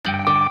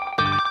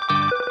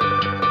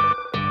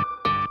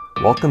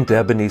Welcome to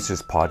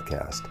Ebenezer's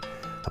Podcast,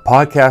 a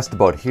podcast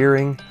about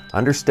hearing,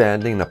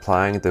 understanding, and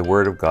applying the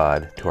Word of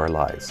God to our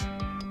lives.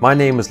 My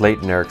name is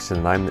Leighton Erickson,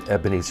 and I'm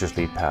Ebenezer's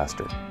lead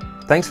pastor.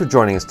 Thanks for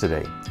joining us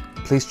today.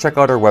 Please check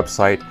out our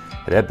website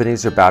at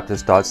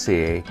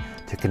ebenezerbaptist.ca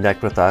to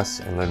connect with us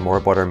and learn more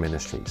about our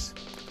ministries.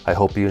 I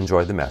hope you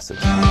enjoy the message.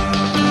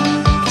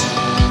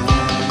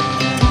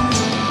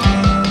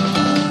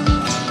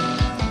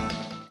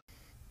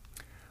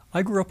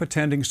 I grew up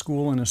attending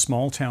school in a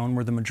small town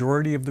where the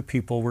majority of the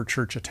people were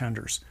church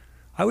attenders.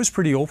 I was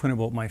pretty open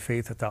about my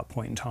faith at that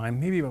point in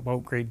time, maybe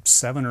about grade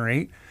 7 or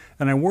 8,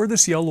 and I wore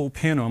this yellow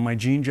pin on my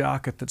jean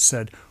jacket that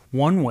said,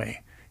 "One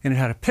way," and it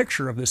had a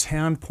picture of this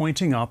hand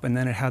pointing up, and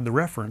then it had the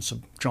reference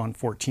of John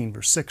 14,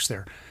 verse 6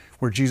 there,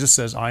 where Jesus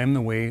says, "I am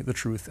the way, the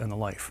truth, and the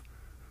life."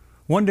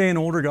 One day an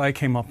older guy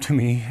came up to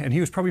me, and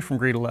he was probably from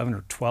grade 11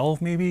 or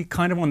 12 maybe,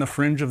 kind of on the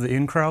fringe of the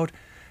in crowd,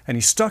 and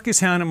he stuck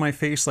his hand in my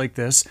face like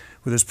this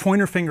with his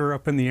pointer finger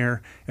up in the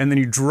air, and then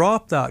he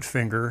dropped that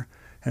finger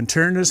and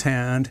turned his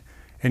hand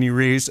and he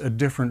raised a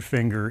different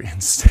finger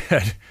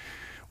instead.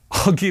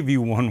 "I'll give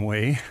you one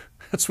way."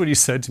 That's what he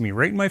said to me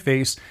right in my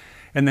face,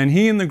 and then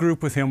he and the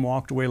group with him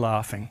walked away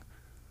laughing.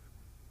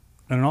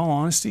 And in all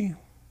honesty,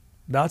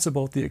 that's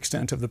about the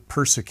extent of the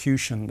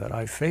persecution that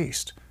I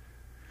faced.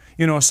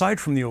 You know, aside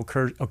from the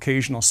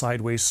occasional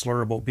sideways slur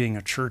about being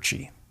a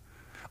churchy.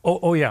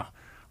 Oh yeah.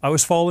 I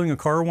was following a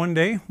car one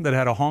day that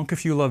had a "Honk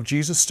If You Love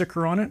Jesus"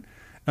 sticker on it,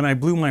 and I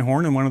blew my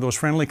horn in one of those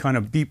friendly kind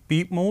of beep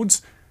beep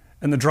modes,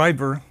 and the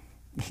driver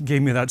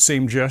gave me that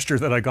same gesture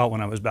that I got when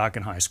I was back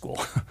in high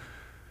school.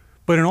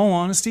 But in all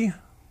honesty,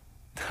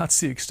 that's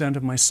the extent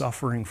of my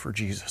suffering for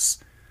Jesus.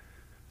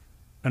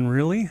 And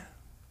really,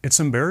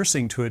 it's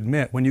embarrassing to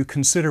admit when you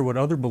consider what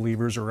other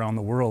believers around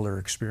the world are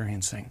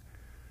experiencing.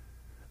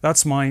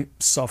 That's my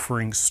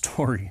suffering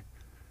story.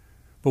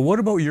 But what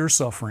about your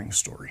suffering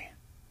story?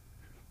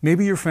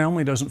 Maybe your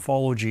family doesn't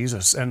follow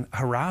Jesus and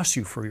harass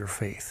you for your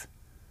faith.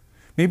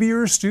 Maybe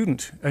you're a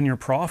student and your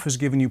prof has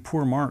given you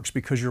poor marks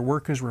because your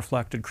work has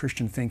reflected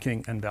Christian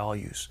thinking and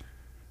values.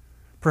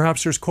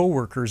 Perhaps there's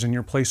co-workers in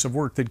your place of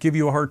work that give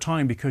you a hard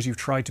time because you've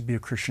tried to be a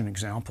Christian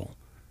example.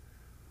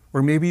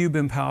 Or maybe you've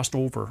been passed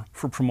over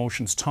for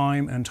promotions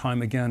time and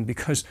time again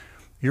because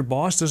your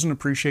boss doesn't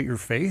appreciate your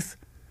faith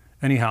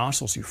and he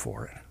hassles you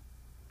for it.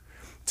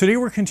 Today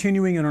we're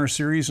continuing in our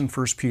series in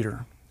 1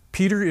 Peter.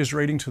 Peter is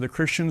writing to the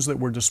Christians that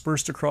were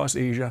dispersed across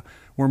Asia,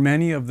 where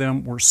many of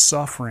them were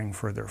suffering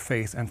for their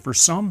faith. And for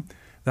some,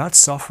 that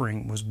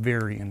suffering was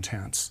very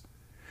intense.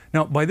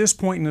 Now, by this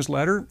point in his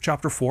letter,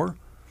 chapter 4,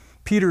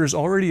 Peter has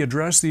already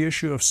addressed the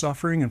issue of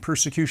suffering and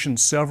persecution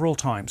several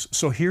times.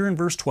 So here in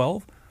verse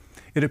 12,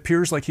 it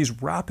appears like he's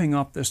wrapping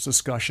up this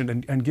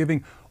discussion and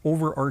giving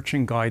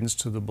overarching guidance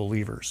to the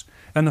believers.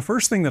 And the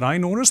first thing that I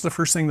notice, the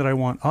first thing that I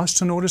want us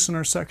to notice in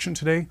our section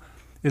today,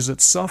 is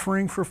that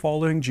suffering for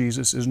following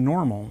Jesus is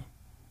normal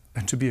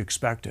and to be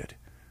expected.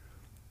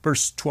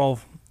 Verse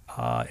 12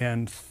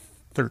 and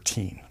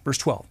 13. Verse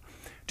 12.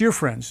 "Dear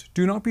friends,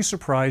 do not be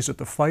surprised at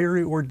the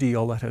fiery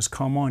ordeal that has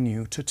come on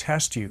you to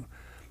test you,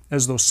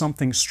 as though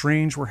something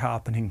strange were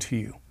happening to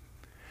you."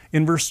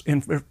 In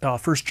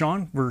 1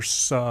 John,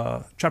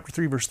 chapter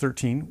 3, verse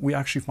 13, we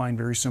actually find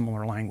very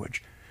similar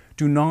language.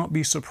 "Do not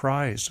be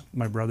surprised,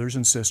 my brothers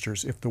and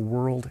sisters, if the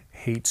world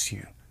hates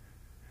you."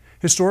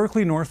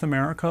 Historically, North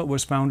America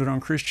was founded on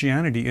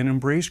Christianity and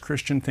embraced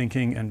Christian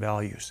thinking and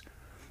values.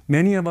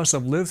 Many of us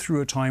have lived through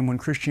a time when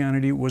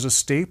Christianity was a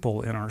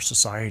staple in our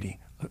society.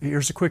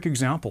 Here's a quick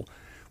example.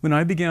 When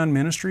I began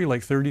ministry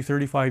like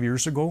 35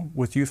 years ago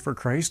with Youth for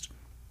Christ,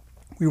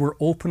 we were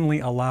openly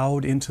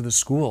allowed into the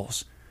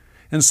schools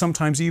and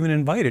sometimes even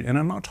invited. And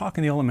I'm not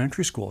talking the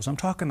elementary schools, I'm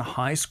talking the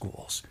high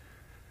schools.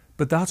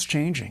 But that's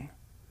changing.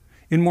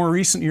 In more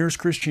recent years,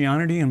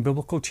 Christianity and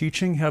biblical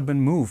teaching have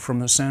been moved from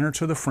the center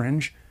to the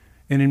fringe,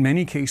 and in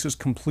many cases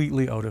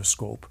completely out of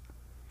scope.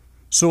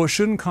 So it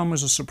shouldn't come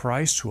as a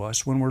surprise to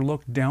us when we're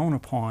looked down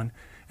upon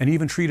and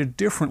even treated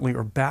differently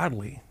or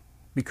badly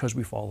because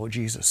we follow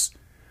Jesus.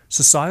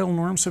 Societal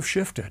norms have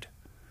shifted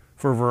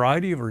for a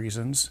variety of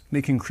reasons,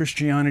 making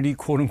Christianity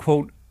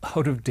quote-unquote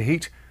out of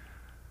date,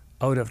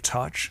 out of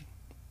touch,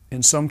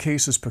 in some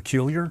cases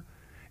peculiar,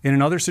 and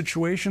in other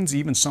situations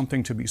even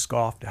something to be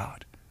scoffed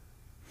at.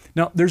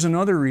 Now, there's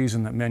another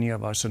reason that many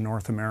of us in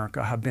North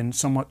America have been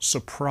somewhat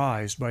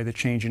surprised by the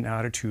change in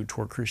attitude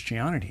toward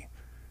Christianity.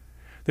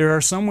 There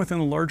are some within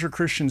the larger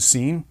Christian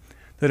scene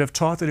that have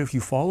taught that if you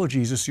follow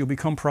Jesus, you'll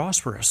become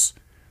prosperous,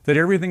 that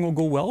everything will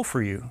go well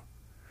for you.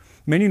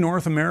 Many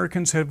North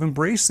Americans have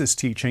embraced this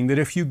teaching that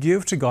if you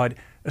give to God,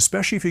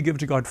 especially if you give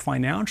to God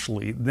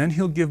financially, then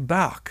He'll give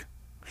back,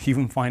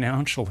 even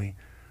financially.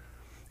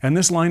 And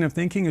this line of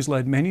thinking has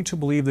led many to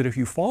believe that if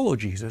you follow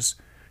Jesus,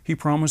 He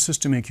promises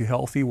to make you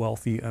healthy,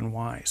 wealthy, and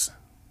wise.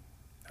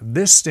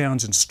 This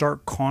stands in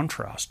stark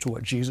contrast to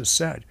what Jesus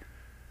said.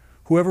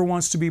 "Whoever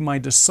wants to be my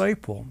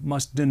disciple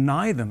must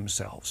deny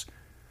themselves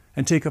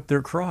and take up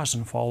their cross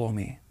and follow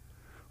me.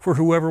 For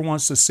whoever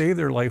wants to save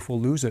their life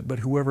will lose it, but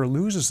whoever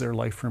loses their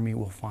life for me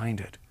will find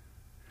it."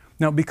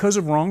 Now, because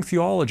of wrong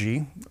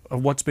theology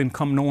of what's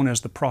become known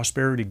as the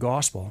prosperity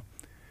gospel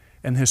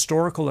and the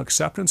historical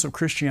acceptance of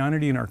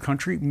Christianity in our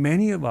country,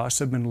 many of us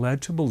have been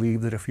led to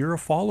believe that if you're a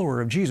follower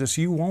of Jesus,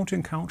 you won't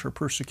encounter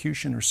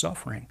persecution or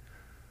suffering.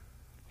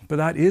 But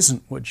that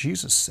isn't what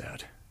Jesus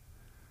said.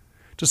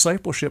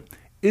 Discipleship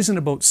isn't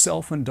about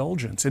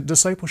self-indulgence.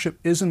 Discipleship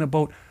isn't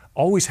about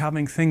always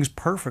having things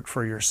perfect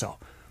for yourself.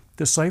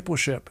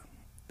 Discipleship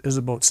is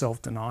about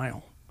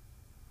self-denial.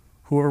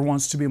 Whoever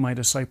wants to be my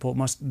disciple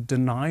must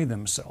deny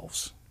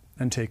themselves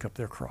and take up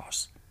their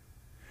cross.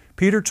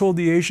 Peter told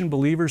the Asian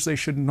believers they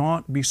should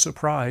not be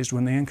surprised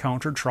when they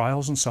encountered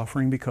trials and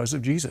suffering because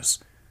of Jesus.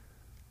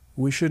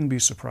 We shouldn't be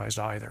surprised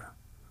either.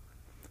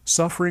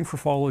 Suffering for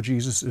following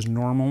Jesus is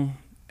normal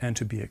and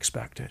to be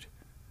expected.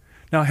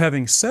 Now,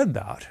 having said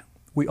that,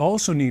 we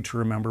also need to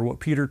remember what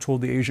Peter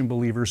told the Asian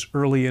believers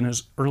earlier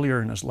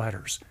in his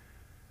letters.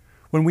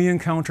 When we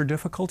encounter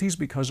difficulties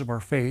because of our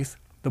faith,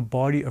 the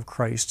body of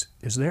Christ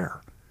is there.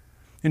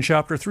 In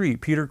chapter 3,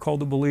 Peter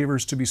called the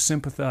believers to be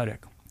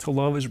sympathetic, to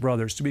love his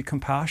brothers, to be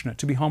compassionate,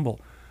 to be humble.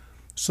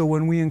 So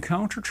when we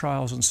encounter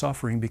trials and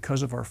suffering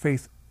because of our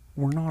faith,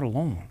 we're not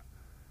alone.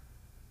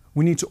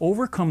 We need to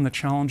overcome the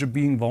challenge of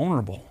being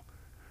vulnerable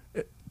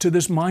to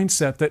this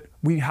mindset that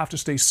we have to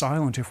stay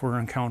silent if we're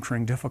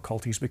encountering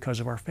difficulties because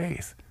of our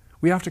faith.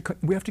 We have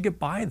to get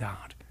by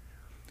that.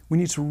 We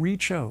need to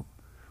reach out.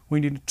 We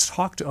need to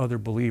talk to other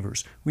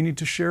believers. We need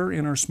to share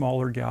in our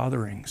smaller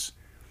gatherings.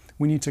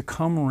 We need to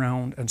come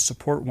around and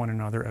support one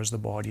another as the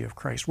body of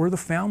Christ. We're the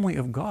family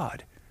of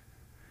God.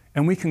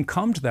 And we can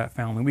come to that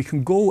family. We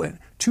can go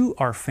to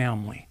our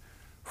family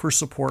for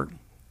support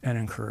and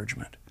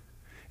encouragement.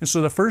 And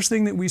so the first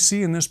thing that we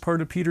see in this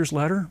part of Peter's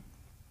letter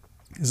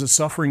is that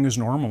suffering is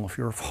normal if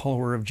you're a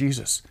follower of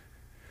Jesus.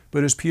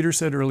 But as Peter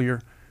said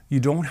earlier, you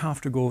don't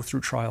have to go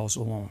through trials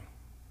alone.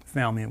 The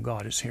family of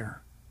God is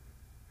here.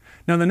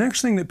 Now, the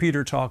next thing that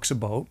Peter talks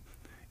about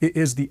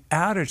is the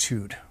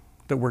attitude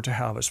that we're to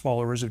have as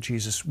followers of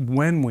Jesus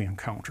when we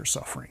encounter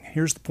suffering.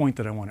 Here's the point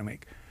that I want to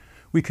make.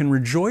 We can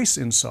rejoice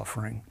in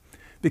suffering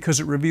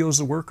because it reveals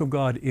the work of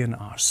God in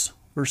us.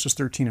 Verses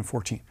 13 and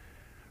 14.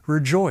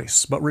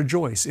 Rejoice, but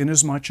rejoice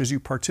inasmuch as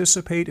you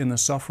participate in the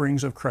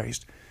sufferings of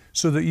Christ,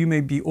 so that you may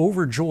be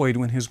overjoyed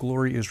when His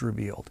glory is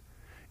revealed.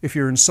 If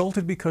you're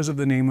insulted because of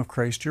the name of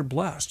Christ, you're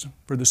blessed,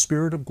 for the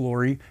Spirit of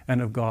glory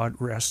and of God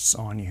rests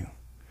on you.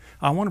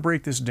 I want to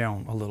break this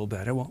down a little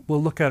bit.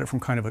 We'll look at it from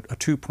kind of a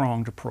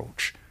two-pronged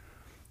approach.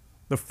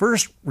 The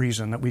first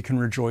reason that we can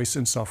rejoice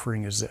in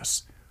suffering is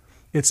this.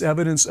 It's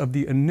evidence of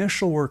the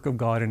initial work of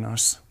God in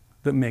us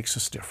that makes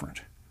us different.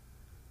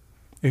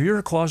 If you're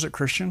a closet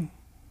Christian,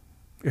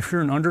 if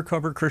you're an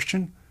undercover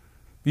Christian,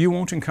 you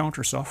won't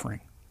encounter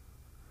suffering.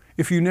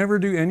 If you never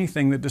do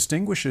anything that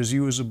distinguishes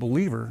you as a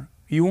believer,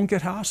 you won't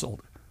get hassled.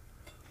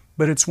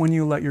 But it's when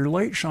you let your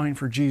light shine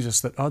for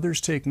Jesus that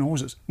others take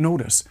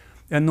notice.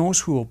 And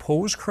those who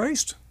oppose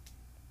Christ,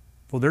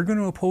 well, they're going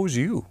to oppose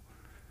you.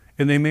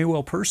 And they may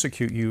well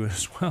persecute you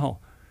as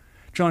well.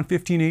 John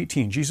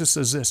 15:18, Jesus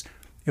says this,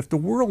 if the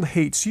world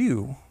hates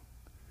you,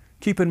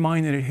 keep in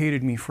mind that it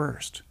hated me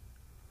first.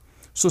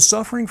 So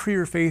suffering for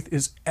your faith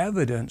is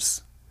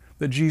evidence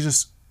that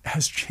Jesus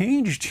has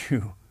changed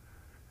you.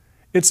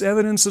 It's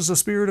evidence as the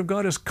Spirit of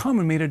God has come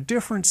and made a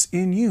difference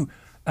in you.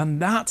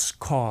 And that's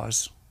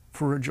cause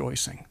for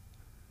rejoicing.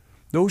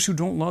 Those who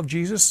don't love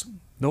Jesus,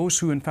 those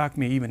who in fact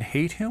may even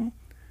hate Him,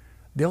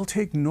 they'll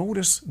take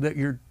notice that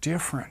you're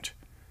different.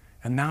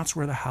 And that's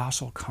where the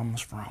hassle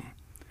comes from.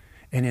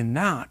 And in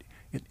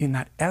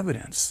that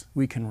evidence,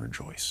 we can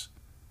rejoice.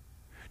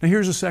 Now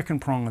here's the second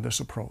prong of this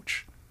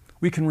approach.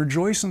 We can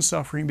rejoice in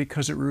suffering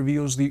because it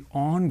reveals the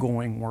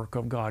ongoing work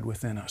of God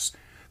within us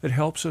that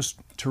helps us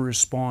to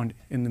respond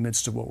in the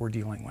midst of what we're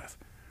dealing with.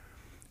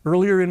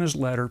 Earlier in his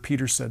letter,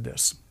 Peter said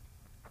this,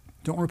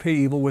 don't repay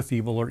evil with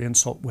evil or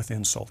insult with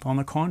insult. On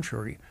the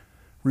contrary,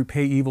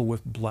 repay evil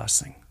with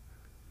blessing.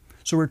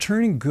 So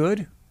returning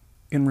good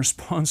in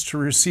response to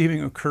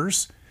receiving a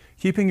curse,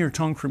 keeping your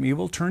tongue from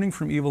evil, turning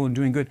from evil and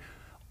doing good,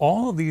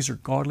 all of these are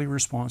godly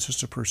responses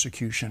to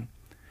persecution.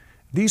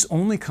 These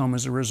only come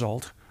as a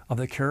result of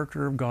the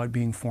character of God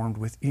being formed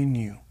within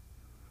you.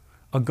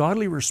 A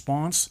godly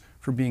response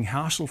for being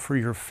hassled for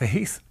your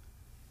faith,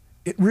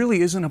 it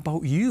really isn't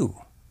about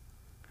you.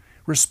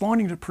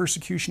 Responding to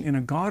persecution in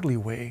a godly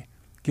way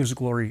gives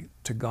glory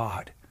to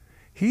God.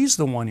 He's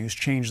the one who's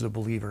changed the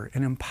believer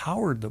and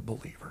empowered the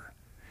believer.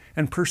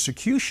 And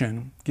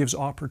persecution gives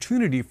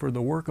opportunity for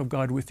the work of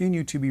God within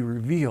you to be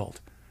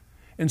revealed.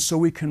 And so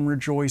we can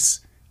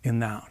rejoice in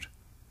that.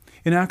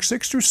 In Acts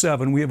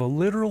 6-7, we have a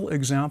literal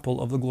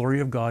example of the glory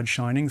of God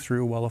shining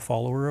through while a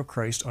follower of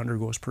Christ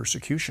undergoes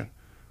persecution.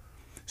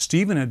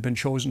 Stephen had been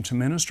chosen to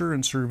minister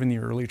and serve in the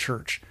early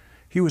church.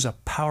 He was a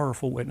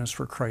powerful witness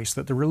for Christ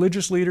that the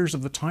religious leaders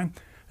of the time,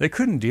 they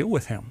couldn't deal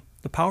with him.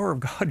 The power of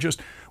God just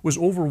was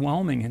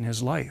overwhelming in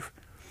his life.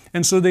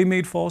 And so they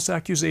made false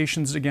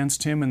accusations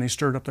against him and they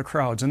stirred up the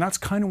crowds. And that's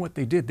kind of what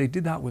they did. They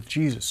did that with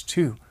Jesus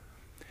too.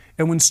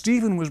 And when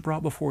Stephen was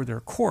brought before their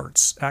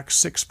courts, Acts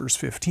 6 verse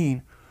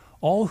 15,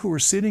 All who were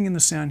sitting in the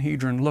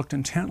Sanhedrin looked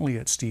intently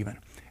at Stephen,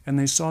 and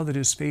they saw that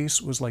his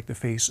face was like the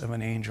face of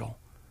an angel.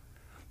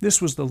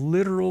 This was the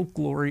literal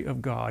glory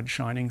of God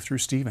shining through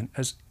Stephen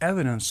as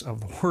evidence of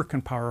the work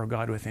and power of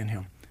God within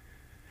him.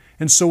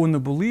 And so when the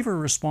believer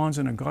responds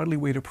in a godly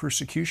way to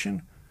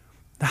persecution,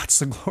 that's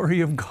the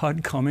glory of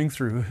God coming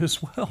through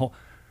as well.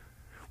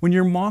 When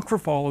you're mocked for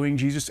following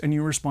Jesus and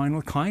you respond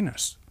with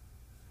kindness.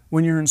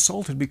 When you're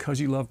insulted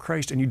because you love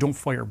Christ and you don't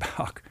fire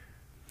back.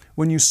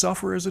 When you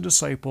suffer as a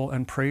disciple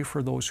and pray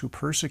for those who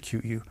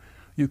persecute you,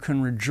 you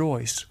can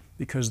rejoice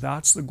because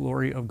that's the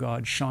glory of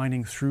God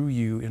shining through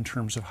you in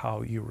terms of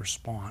how you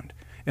respond.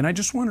 And I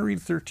just want to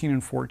read 13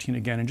 and 14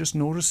 again and just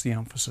notice the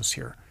emphasis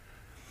here.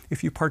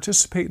 If you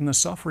participate in the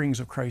sufferings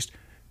of Christ,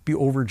 be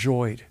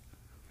overjoyed.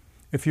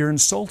 If you're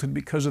insulted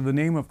because of the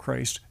name of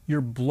Christ,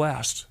 you're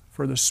blessed,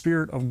 for the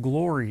Spirit of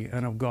glory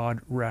and of God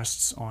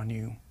rests on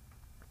you.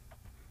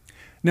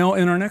 Now,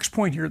 in our next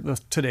point here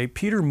today,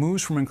 Peter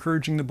moves from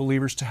encouraging the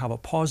believers to have a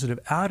positive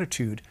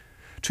attitude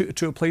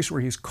to a place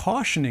where he's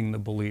cautioning the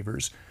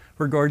believers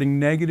regarding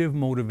negative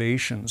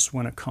motivations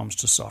when it comes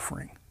to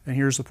suffering. And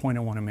here's the point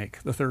I want to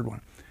make, the third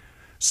one.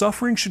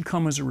 Suffering should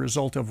come as a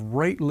result of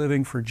right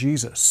living for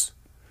Jesus,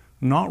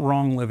 not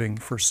wrong living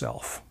for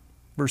self.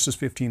 Verses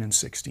 15 and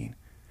 16.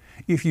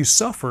 If you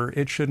suffer,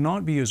 it should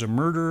not be as a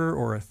murderer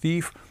or a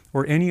thief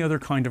or any other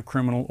kind of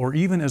criminal or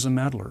even as a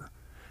meddler.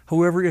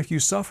 However, if you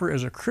suffer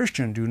as a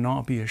Christian, do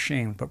not be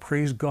ashamed, but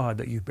praise God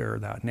that you bear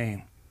that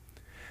name.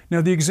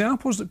 Now, the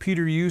examples that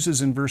Peter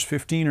uses in verse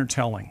 15 are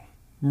telling.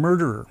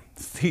 Murderer,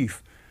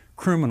 thief,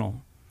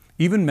 criminal,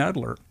 even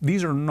meddler,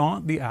 these are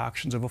not the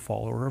actions of a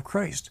follower of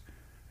Christ.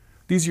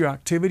 These are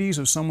activities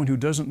of someone who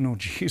doesn't know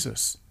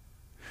Jesus.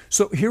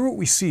 So here what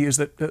we see is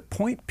that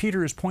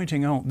Peter is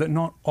pointing out that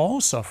not all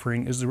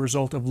suffering is the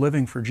result of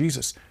living for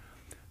Jesus.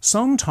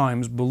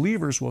 Sometimes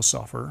believers will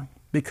suffer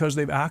because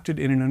they've acted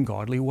in an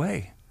ungodly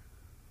way,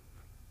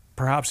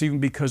 perhaps even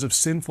because of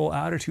sinful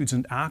attitudes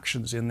and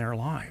actions in their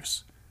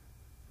lives.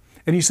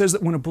 And he says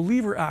that when a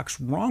believer acts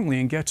wrongly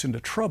and gets into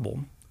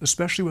trouble,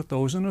 especially with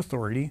those in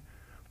authority,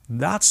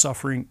 that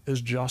suffering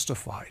is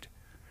justified.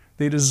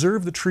 They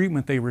deserve the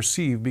treatment they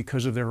receive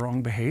because of their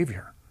wrong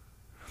behavior.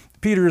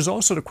 Peter is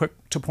also quick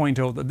to point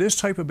out that this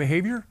type of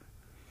behavior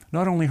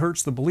not only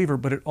hurts the believer,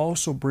 but it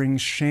also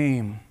brings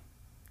shame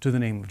to the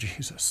name of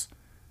Jesus.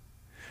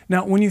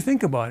 Now, when you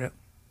think about it,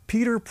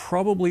 Peter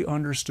probably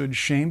understood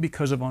shame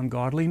because of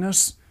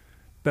ungodliness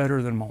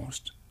better than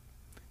most.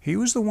 He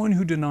was the one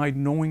who denied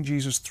knowing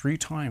Jesus 3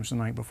 times the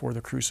night before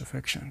the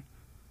crucifixion.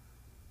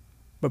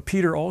 But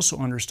Peter also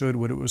understood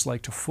what it was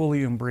like to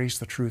fully embrace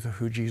the truth of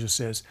who Jesus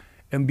is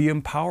and be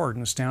empowered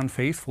and stand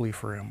faithfully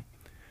for him.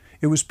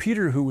 It was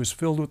Peter who was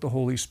filled with the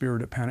Holy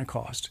Spirit at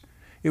Pentecost.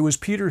 It was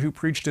Peter who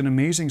preached an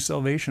amazing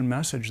salvation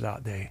message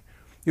that day.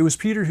 It was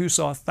Peter who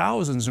saw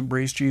thousands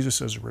embrace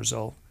Jesus as a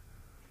result.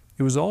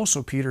 It was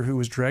also Peter who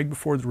was dragged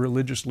before the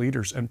religious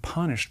leaders and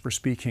punished for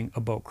speaking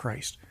about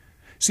Christ.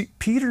 See,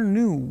 Peter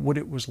knew what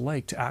it was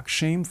like to act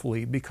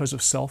shamefully because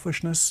of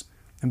selfishness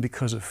and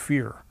because of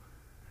fear.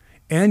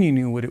 And he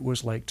knew what it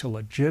was like to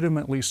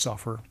legitimately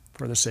suffer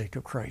for the sake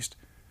of Christ.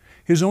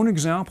 His own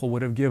example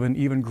would have given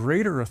even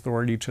greater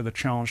authority to the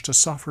challenge to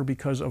suffer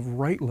because of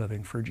right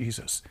living for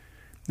Jesus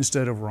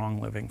instead of wrong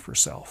living for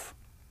self.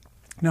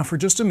 Now, for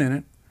just a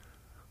minute,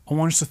 I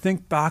want us to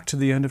think back to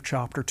the end of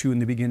chapter 2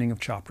 and the beginning of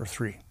chapter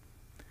 3.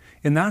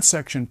 In that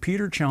section,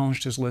 Peter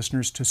challenged his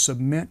listeners to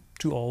submit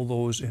to all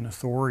those in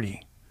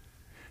authority.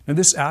 Now,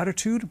 this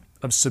attitude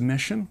of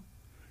submission,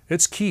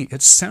 it's key,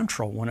 it's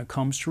central when it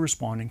comes to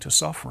responding to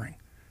suffering.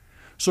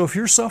 So if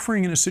you're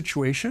suffering in a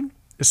situation,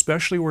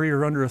 especially where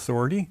you're under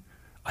authority,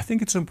 I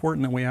think it's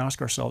important that we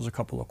ask ourselves a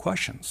couple of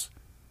questions.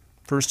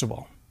 First of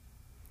all,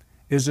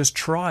 is this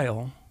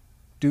trial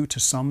due to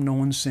some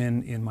known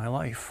sin in my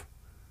life?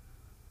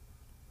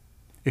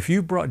 If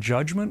you've brought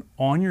judgment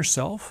on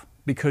yourself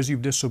because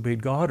you've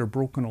disobeyed God or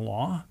broken a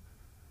law,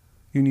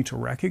 you need to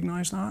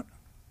recognize that.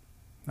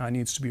 That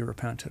needs to be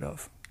repented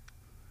of.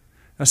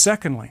 Now,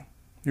 secondly,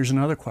 here's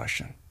another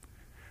question.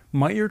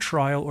 Might your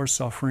trial or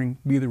suffering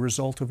be the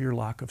result of your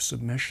lack of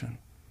submission?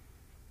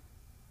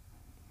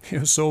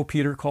 If so,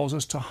 Peter calls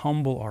us to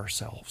humble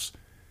ourselves.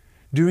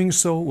 Doing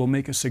so will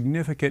make a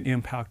significant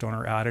impact on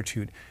our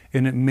attitude,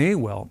 and it may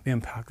well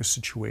impact the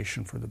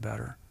situation for the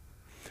better.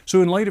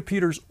 So in light of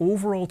Peter's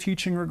overall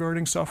teaching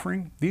regarding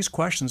suffering, these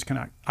questions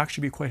can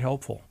actually be quite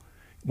helpful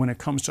when it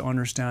comes to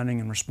understanding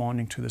and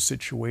responding to the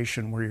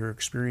situation where you're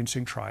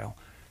experiencing trial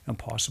and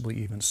possibly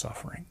even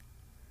suffering.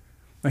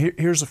 Now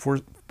here's the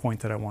fourth point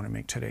that I want to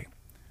make today.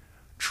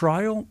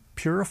 Trial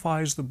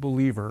purifies the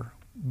believer,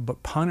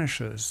 but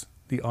punishes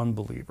the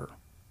unbeliever.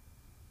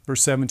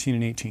 Verse 17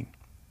 and 18.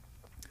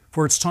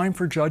 For it's time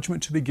for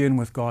judgment to begin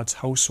with God's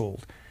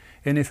household.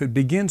 And if it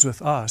begins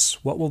with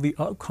us, what will the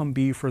outcome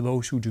be for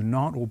those who do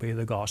not obey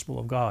the gospel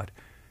of God?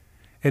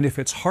 And if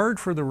it's hard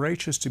for the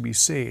righteous to be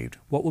saved,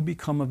 what will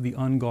become of the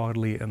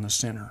ungodly and the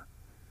sinner?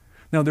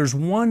 Now, there's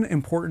one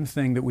important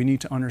thing that we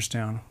need to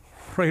understand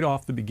right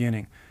off the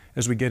beginning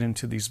as we get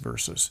into these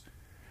verses.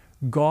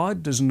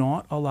 God does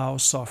not allow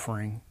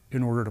suffering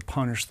in order to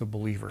punish the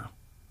believer.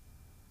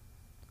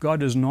 God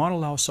does not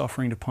allow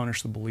suffering to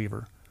punish the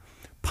believer.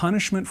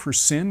 Punishment for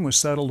sin was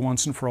settled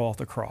once and for all at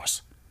the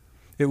cross.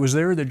 It was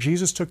there that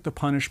Jesus took the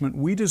punishment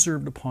we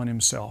deserved upon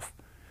himself,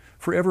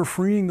 forever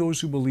freeing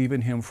those who believe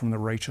in him from the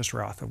righteous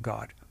wrath of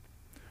God.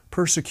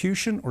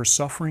 Persecution or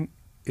suffering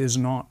is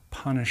not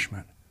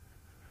punishment.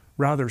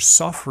 Rather,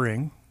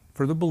 suffering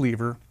for the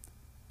believer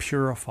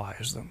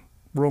purifies them.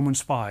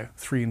 Romans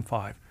 5:3 and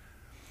 5.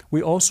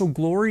 We also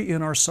glory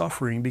in our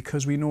suffering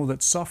because we know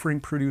that suffering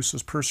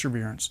produces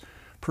perseverance,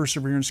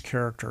 perseverance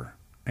character,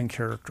 and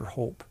character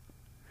hope.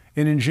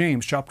 And in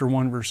James chapter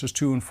 1 verses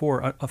 2 and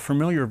 4, a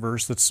familiar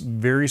verse that's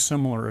very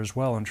similar as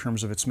well in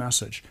terms of its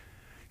message.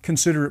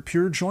 Consider it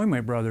pure joy,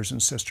 my brothers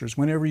and sisters,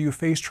 whenever you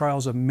face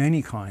trials of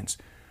many kinds,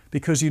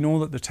 because you know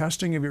that the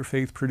testing of your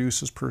faith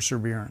produces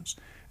perseverance.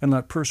 And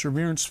let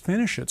perseverance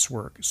finish its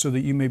work, so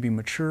that you may be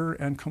mature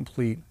and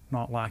complete,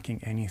 not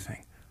lacking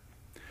anything.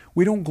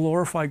 We don't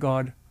glorify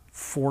God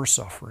for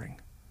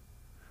suffering,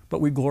 but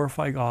we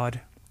glorify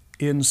God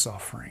in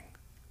suffering.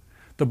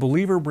 The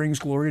believer brings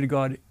glory to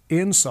God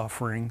in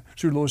suffering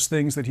through those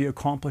things that he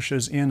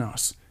accomplishes in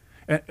us.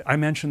 I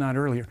mentioned that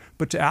earlier,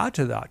 but to add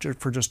to that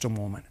for just a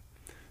moment,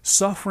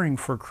 suffering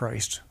for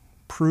Christ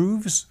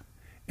proves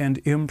and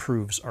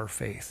improves our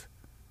faith.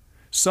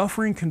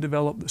 Suffering can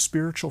develop the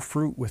spiritual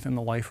fruit within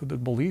the life of the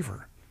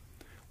believer.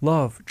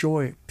 Love,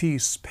 joy,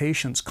 peace,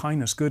 patience,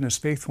 kindness, goodness,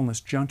 faithfulness,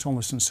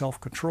 gentleness, and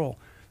self-control.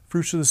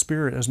 Fruits of the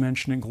Spirit, as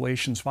mentioned in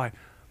Galatians 5.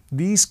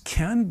 These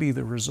can be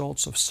the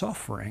results of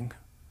suffering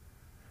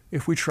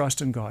if we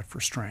trust in God for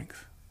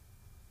strength.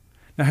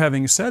 Now,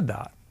 having said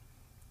that,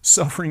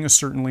 suffering is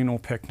certainly no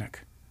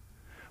picnic.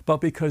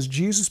 But because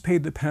Jesus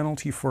paid the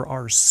penalty for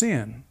our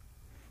sin,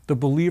 the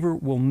believer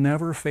will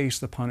never face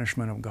the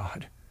punishment of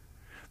God.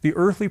 The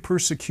earthly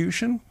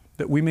persecution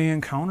that we may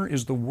encounter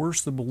is the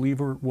worst the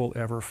believer will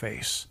ever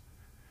face.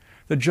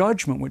 The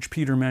judgment which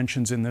Peter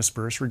mentions in this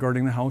verse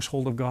regarding the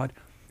household of God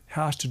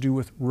has to do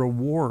with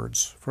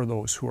rewards for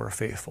those who are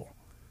faithful.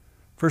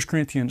 1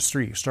 Corinthians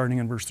 3, starting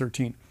in verse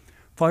 13.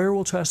 Fire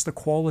will test the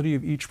quality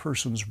of each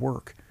person's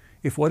work.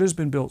 If what has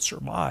been built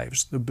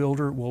survives, the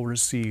builder will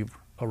receive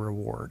a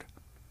reward.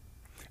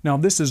 Now,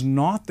 this is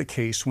not the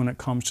case when it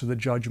comes to the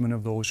judgment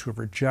of those who have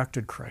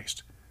rejected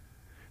Christ.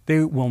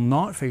 They will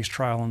not face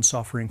trial and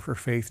suffering for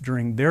faith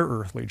during their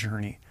earthly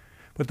journey,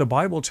 but the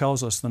Bible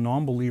tells us the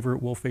non-believer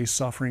will face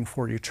suffering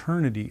for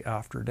eternity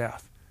after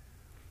death.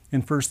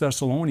 In 1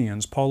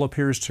 Thessalonians, Paul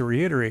appears to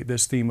reiterate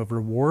this theme of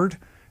reward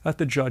at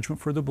the judgment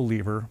for the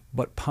believer,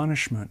 but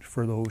punishment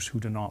for those who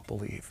do not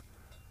believe.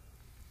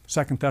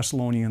 2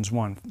 Thessalonians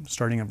 1,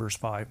 starting in verse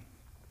 5.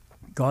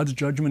 God's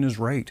judgment is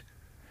right,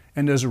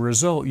 and as a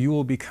result you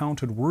will be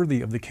counted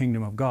worthy of the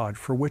kingdom of God,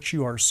 for which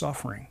you are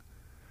suffering.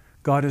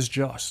 God is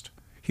just.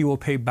 He will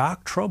pay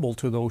back trouble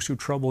to those who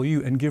trouble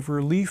you and give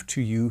relief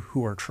to you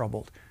who are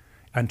troubled,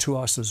 and to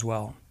us as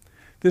well.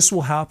 This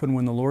will happen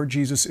when the Lord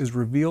Jesus is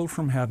revealed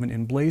from heaven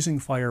in blazing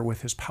fire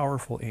with his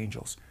powerful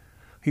angels.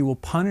 He will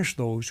punish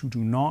those who do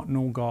not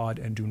know God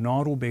and do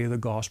not obey the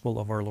gospel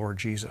of our Lord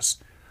Jesus.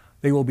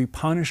 They will be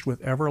punished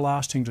with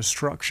everlasting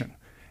destruction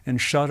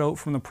and shut out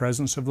from the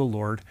presence of the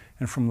Lord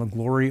and from the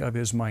glory of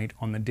his might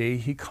on the day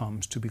he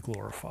comes to be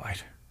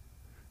glorified.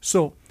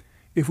 So,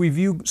 if we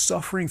view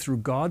suffering through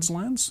God's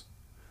lens,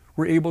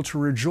 we're able to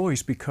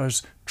rejoice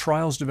because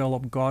trials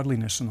develop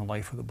godliness in the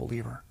life of the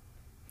believer.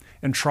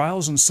 And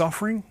trials and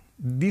suffering,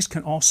 these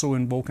can also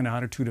invoke an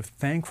attitude of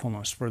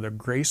thankfulness for the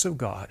grace of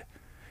God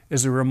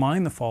as they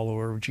remind the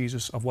follower of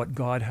Jesus of what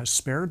God has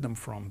spared them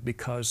from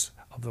because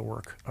of the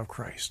work of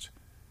Christ.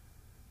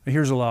 Now,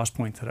 here's the last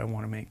point that I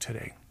want to make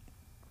today.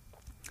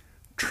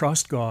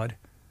 Trust God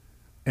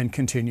and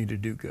continue to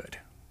do good.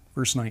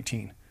 Verse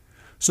 19.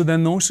 So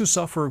then those who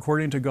suffer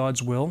according to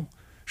God's will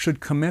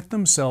should commit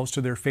themselves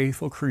to their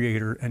faithful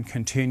Creator and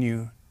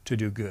continue to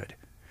do good.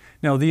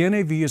 Now, the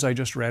NAV, as I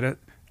just read it,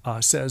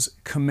 says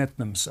commit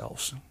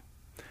themselves.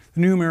 The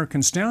New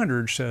American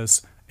Standard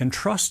says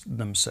entrust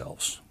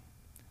themselves.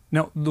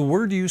 Now, the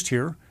word used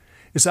here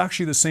is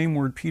actually the same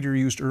word Peter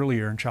used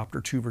earlier in chapter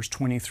 2, verse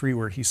 23,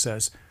 where he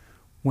says,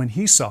 when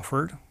he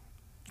suffered,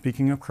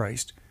 speaking of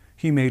Christ,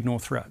 he made no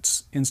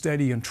threats. Instead,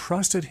 he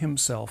entrusted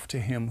himself to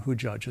him who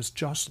judges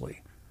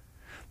justly.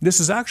 This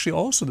is actually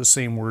also the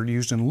same word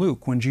used in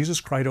Luke when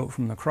Jesus cried out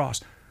from the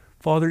cross,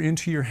 Father,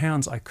 into your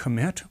hands I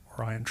commit,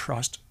 or I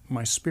entrust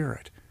my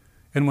spirit.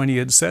 And when he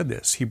had said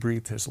this, he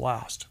breathed his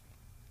last.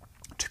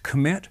 To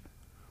commit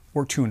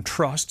or to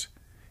entrust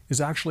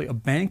is actually a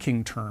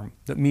banking term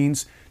that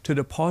means to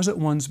deposit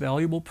one's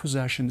valuable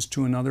possessions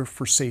to another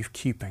for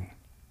safekeeping.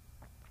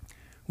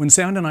 When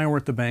Sand and I were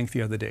at the bank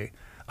the other day,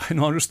 I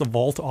noticed the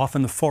vault off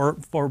in the far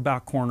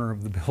back corner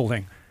of the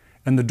building,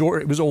 and the door,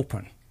 it was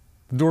open.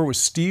 The door was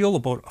steel,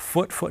 about a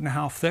foot and a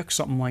half thick,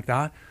 something like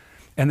that,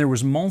 and there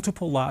was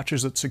multiple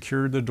latches that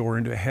secured the door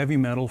into a heavy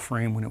metal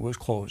frame when it was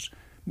closed.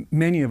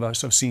 Many of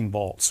us have seen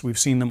vaults. We've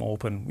seen them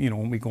open,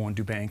 when we go and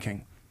do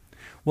banking.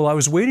 Well, I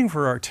was waiting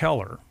for our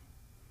teller.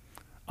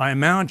 I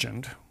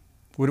imagined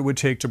what it would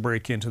take to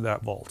break into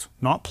that vault.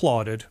 Not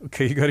plotted,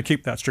 okay, you got to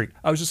keep that straight.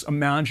 I was just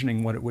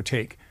imagining what it would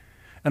take.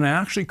 And I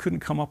actually couldn't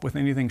come up with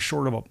anything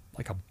short of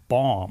a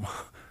bomb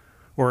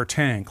or a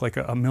tank, like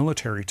a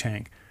military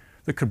tank,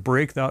 that could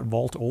break that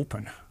vault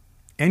open.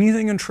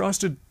 Anything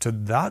entrusted to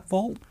that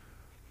vault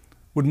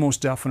would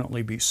most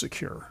definitely be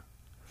secure.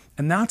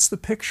 And that's the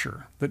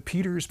picture that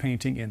Peter is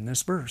painting in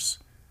this verse.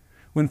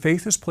 When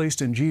faith is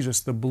placed in Jesus,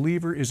 the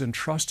believer is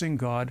entrusting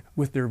God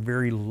with their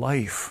very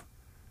life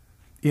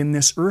in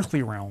this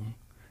earthly realm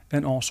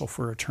and also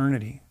for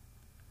eternity.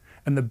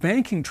 And the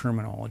banking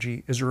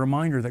terminology is a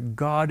reminder that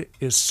God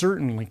is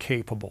certainly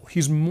capable.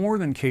 He's more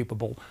than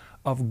capable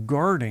of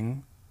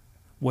guarding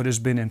what has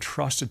been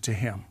entrusted to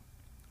him,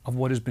 of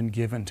what has been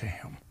given to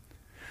him.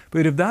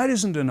 But if that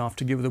isn't enough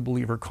to give the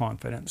believer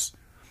confidence,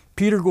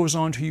 Peter goes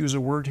on to use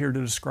a word here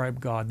to describe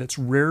God that's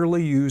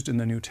rarely used in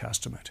the New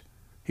Testament.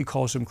 He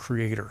calls him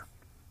Creator.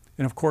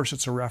 And of course,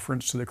 it's a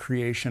reference to the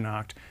creation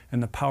act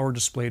and the power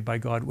displayed by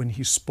God when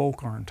he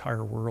spoke our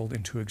entire world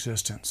into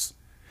existence.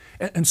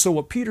 And so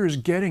what Peter is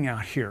getting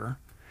at here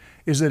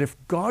is that if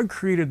God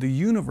created the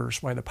universe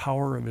by the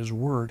power of his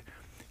word,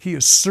 he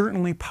is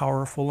certainly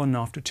powerful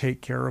enough to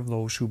take care of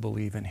those who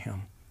believe in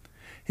him.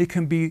 He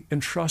can be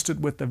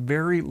entrusted with the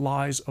very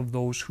lives of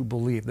those who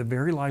believe, the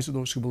very lives of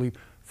those who believe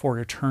for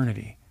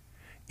eternity.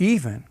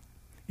 Even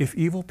if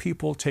evil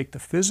people take the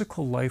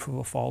physical life of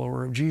a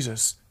follower of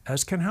Jesus,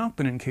 as can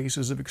happen in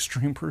cases of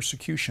extreme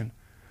persecution,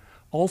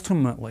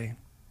 ultimately,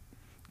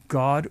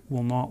 God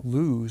will not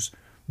lose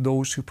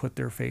those who put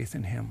their faith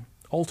in him.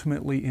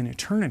 Ultimately, in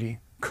eternity,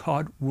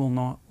 God will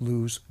not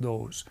lose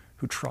those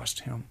who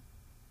trust him.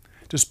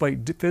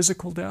 Despite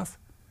physical death,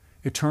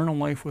 eternal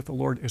life with the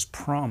Lord is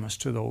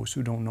promised to those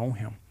who don't know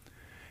him.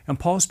 And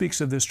Paul speaks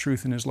of this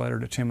truth in his letter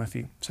to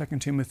Timothy, 2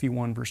 Timothy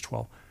 1, verse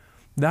 12.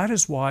 That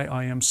is why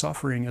I am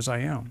suffering as I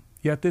am.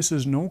 Yet this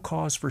is no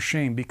cause for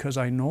shame, because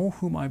I know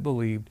whom I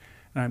believed,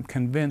 and I am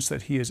convinced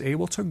that he is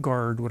able to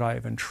guard what I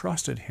have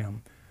entrusted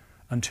him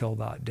until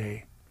that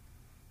day.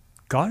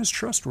 God is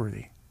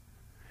trustworthy.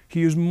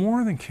 He is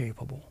more than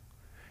capable.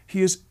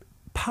 He is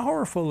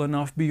powerful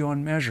enough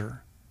beyond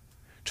measure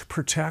to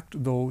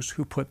protect those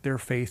who put their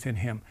faith in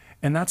him.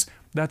 And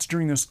that's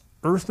during this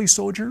earthly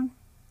sojourn,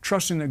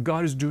 trusting that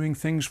God is doing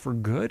things for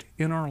good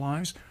in our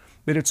lives,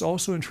 but it's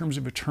also in terms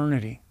of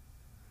eternity.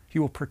 He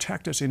will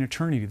protect us in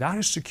eternity. That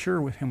is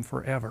secure with him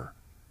forever.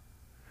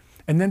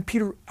 And then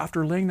Peter,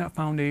 after laying that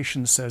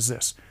foundation, says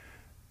this,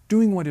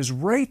 doing what is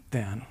right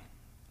then,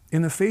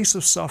 in the face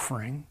of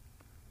suffering,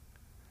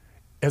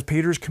 as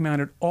Peter's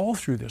commanded all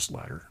through this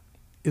letter,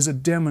 is a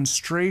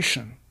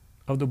demonstration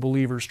of the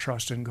believer's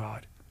trust in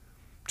God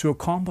to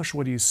accomplish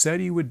what he said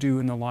he would do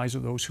in the lives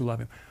of those who love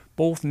him,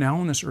 both now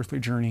in this earthly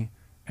journey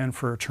and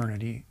for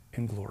eternity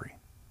in glory.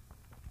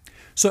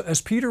 So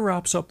as Peter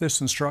wraps up this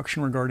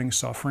instruction regarding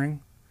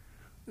suffering,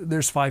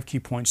 there's 5 key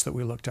points that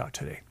we looked at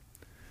today.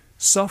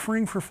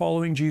 Suffering for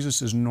following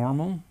Jesus is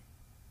normal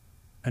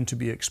and to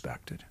be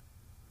expected.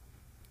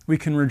 We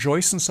can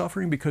rejoice in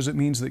suffering because it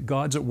means that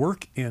God's at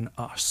work in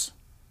us.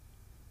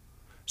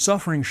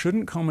 Suffering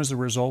shouldn't come as a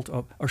result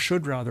of, or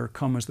should rather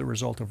come as the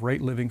result of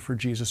right living for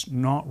Jesus,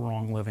 not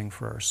wrong living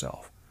for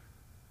ourselves.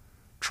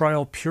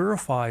 Trial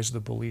purifies the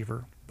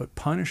believer, but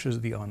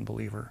punishes the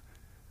unbeliever.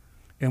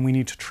 And we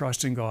need to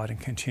trust in God and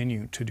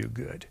continue to do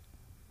good.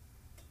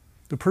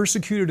 The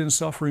persecuted and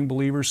suffering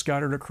believers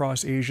scattered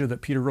across Asia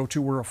that Peter wrote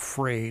to were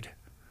afraid,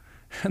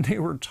 and they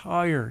were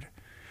tired.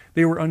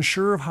 They were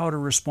unsure of how to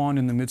respond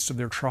in the midst of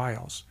their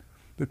trials.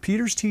 But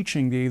Peter's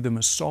teaching gave them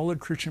a solid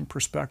Christian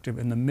perspective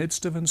in the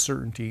midst of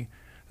uncertainty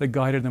that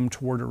guided them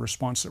toward a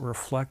response that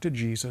reflected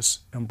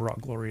Jesus and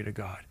brought glory to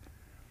God.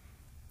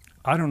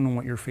 I don't know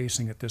what you're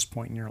facing at this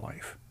point in your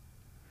life,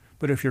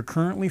 but if you're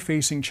currently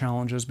facing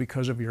challenges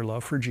because of your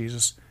love for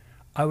Jesus,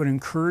 I would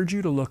encourage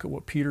you to look at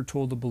what Peter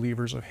told the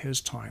believers of his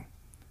time.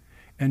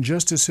 And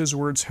just as his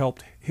words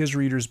helped his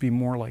readers be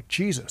more like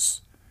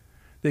Jesus,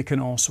 they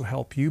can also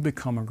help you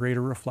become a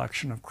greater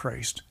reflection of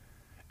Christ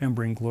and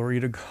bring glory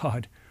to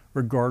God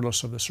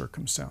regardless of the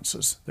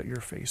circumstances that you're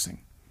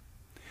facing.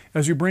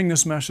 As we bring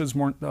this message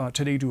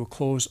today to a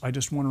close, I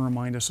just want to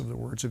remind us of the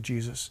words of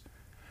Jesus.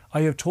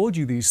 I have told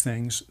you these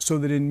things so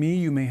that in me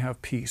you may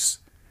have peace.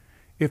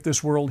 In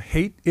this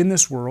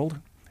world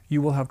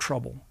you will have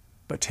trouble,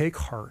 but take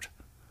heart,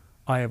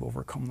 I have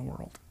overcome the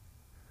world.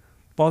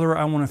 Father,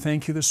 I want to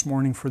thank you this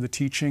morning for the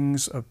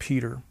teachings of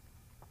Peter.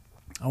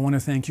 I want to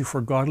thank you for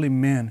godly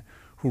men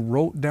who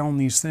wrote down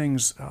these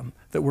things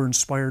that were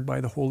inspired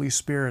by the Holy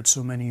Spirit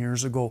so many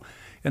years ago,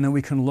 and that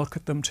we can look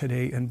at them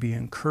today and be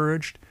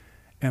encouraged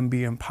and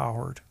be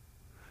empowered.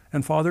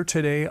 And Father,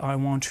 today I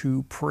want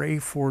to pray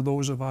for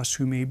those of us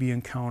who may be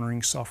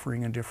encountering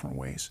suffering in different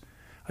ways.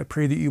 I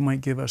pray that you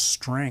might give us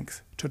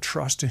strength to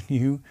trust in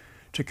you,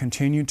 to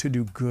continue to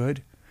do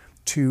good,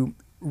 to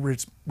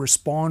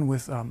respond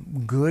with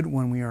good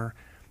when we are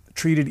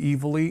treated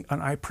evilly.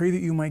 And I pray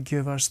that you might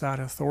give us that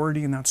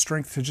authority and that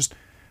strength to just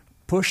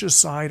push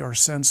aside our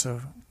sense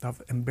of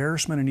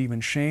embarrassment and even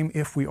shame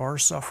if we are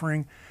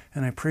suffering.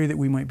 And I pray that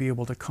we might be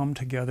able to come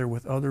together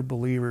with other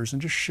believers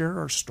and just share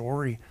our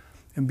story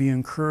and be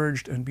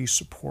encouraged and be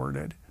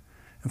supported.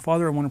 And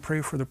Father, I want to pray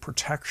for the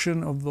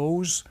protection of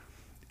those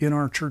in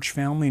our church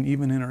family and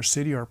even in our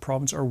city, our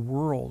province, our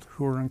world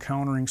who are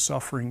encountering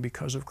suffering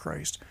because of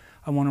Christ.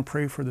 I want to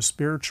pray for the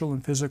spiritual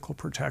and physical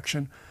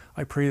protection.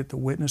 I pray that the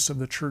witness of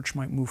the church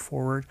might move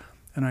forward.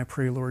 And I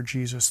pray, Lord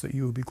Jesus, that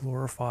you will be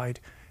glorified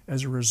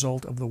as a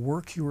result of the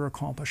work you are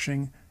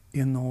accomplishing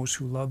in those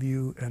who love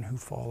you and who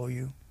follow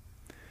you.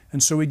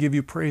 And so we give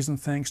you praise and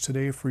thanks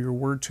today for your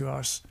word to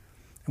us,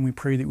 and we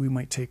pray that we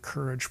might take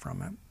courage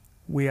from it.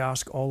 We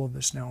ask all of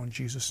this now in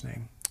Jesus'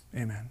 name.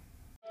 Amen.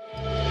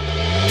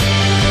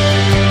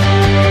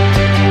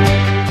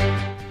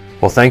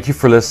 Well, thank you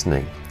for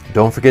listening.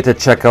 Don't forget to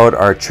check out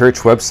our church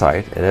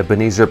website at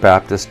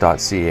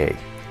ebenezerbaptist.ca.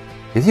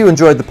 If you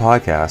enjoyed the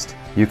podcast,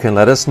 you can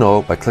let us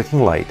know by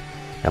clicking like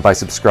and by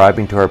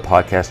subscribing to our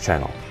podcast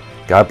channel.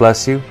 God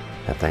bless you,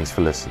 and thanks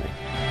for listening.